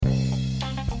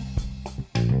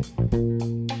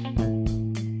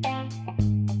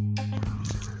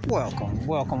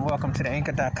Welcome to the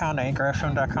Anchor.com, the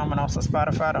AnchorFM.com, and also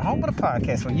Spotify, the home of the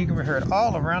podcast, where you can be heard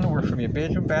all around the world from your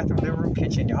bedroom, bathroom, living room,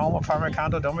 kitchen, your home, apartment,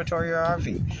 condo, dormitory, or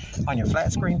RV, on your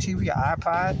flat screen TV, your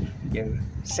iPod, your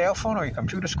cell phone, or your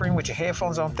computer screen with your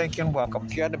headphones on. Thank you and welcome.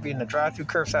 If you had to be in the drive-thru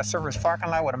curbside service parking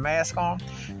lot with a mask on,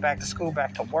 back to school,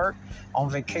 back to work, on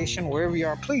vacation, wherever you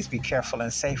are, please be careful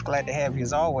and safe. Glad to have you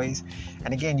as always.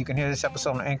 And again, you can hear this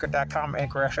episode on Anchor.com,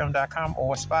 AnchorFM.com,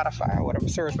 or Spotify, or whatever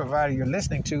service provider you're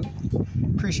listening to.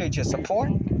 Appreciate your support.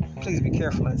 Please be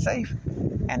careful and safe.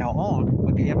 And now on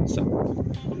with the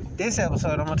episode. This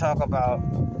episode, I'm going to talk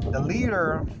about the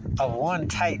leader of one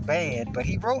tight band, but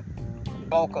he wrote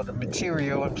bulk of the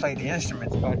material and played the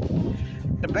instruments. But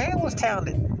the band was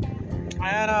talented.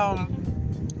 And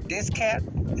this cat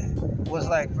was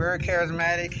like very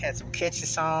charismatic, had some catchy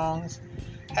songs,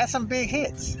 had some big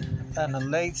hits in the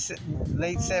late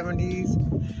 70s,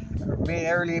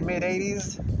 early mid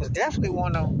 80s. Was definitely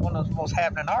one of the most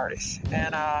happening artists.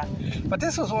 And but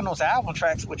this was one of those album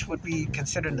tracks which would be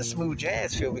considered in the smooth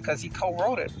jazz field because he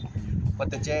co-wrote it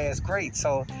with the jazz great.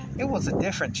 So it was a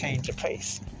different change of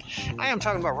pace. I am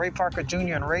talking about Parker Jr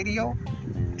and Raydio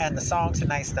and the song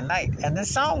Tonight's the Night. And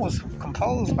this song was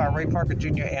composed by Ray Parker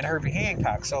Jr. and Herbie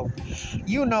Hancock. So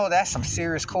you know that's some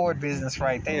serious chord business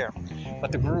right there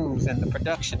with the grooves and the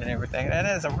production and everything. And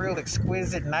there's a real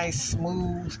exquisite, nice,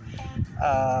 smooth,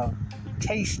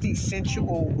 tasty,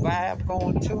 sensual vibe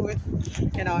going to it.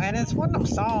 And it's one of them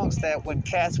songs that when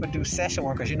cats would do session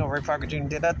work, because Ray Parker Jr.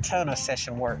 did a ton of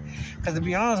session work. Because to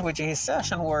be honest with you, his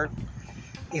session work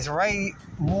is right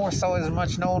more so as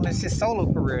much known as his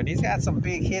solo career. And he's got some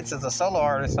big hits as a solo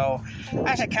artist. So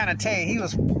I should kind of tell you, he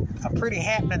was a pretty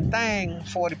happening thing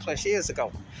 40 plus years ago.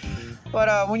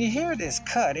 But when you hear this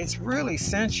cut, it's really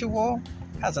sensual,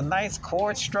 has a nice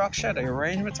chord structure. The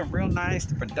arrangements are real nice.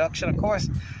 The production, of course,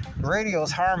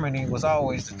 Raydio's harmony was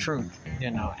always the truth,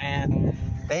 and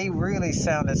they really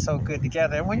sounded so good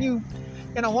together. And when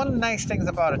one of the nice things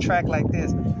about a track like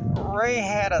this, Ray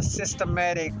had a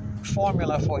systematic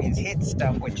formula for his hit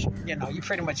stuff, which you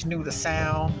pretty much knew the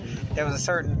sound. There was a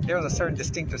certain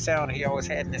distinctive sound that he always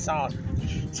had in his songs.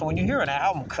 So when you hear an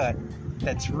album cut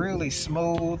that's really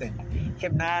smooth and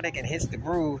hypnotic and hits the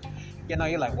groove,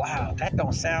 you're like, wow, that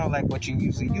don't sound like what you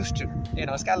usually used to.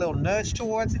 It's got a little nudge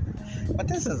towards it, but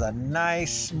this is a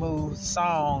nice, smooth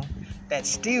song that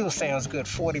still sounds good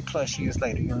 40 plus years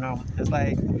later. It's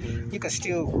like you can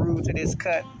still groove to this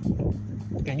cut.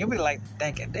 And you'll be like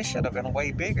thinking, this should have been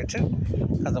way bigger too.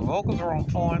 Because the vocals were on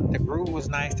point, the groove was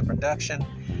nice, the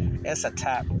production, it's a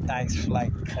top, nice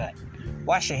flight cut.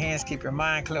 Wash your hands, keep your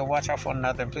mind clear, watch out for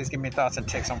another, and please give me thoughts and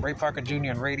texts on Ray Parker Jr.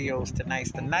 and Raydio's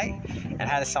Tonight's the Night and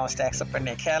how the song stacks up in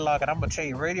their catalog. And I'm going to tell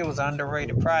you, Raydio was an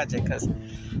underrated project because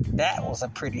that was a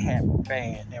pretty happy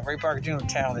band. And Ray Parker Jr. was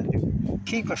talented dude.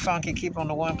 Keep it funky, keep on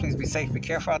the one. Please be safe, be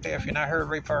careful out there. If you're not heard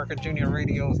Ray Parker Jr. and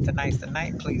Raydio's Tonight's the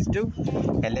Night, please do.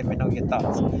 And let me know your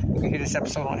thoughts. You can hear this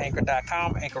episode on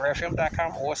Anchor.com,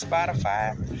 AnchorFM.com, or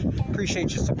Spotify.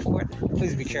 Appreciate your support.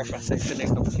 Please be careful and safe. The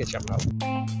next one will catch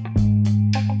up.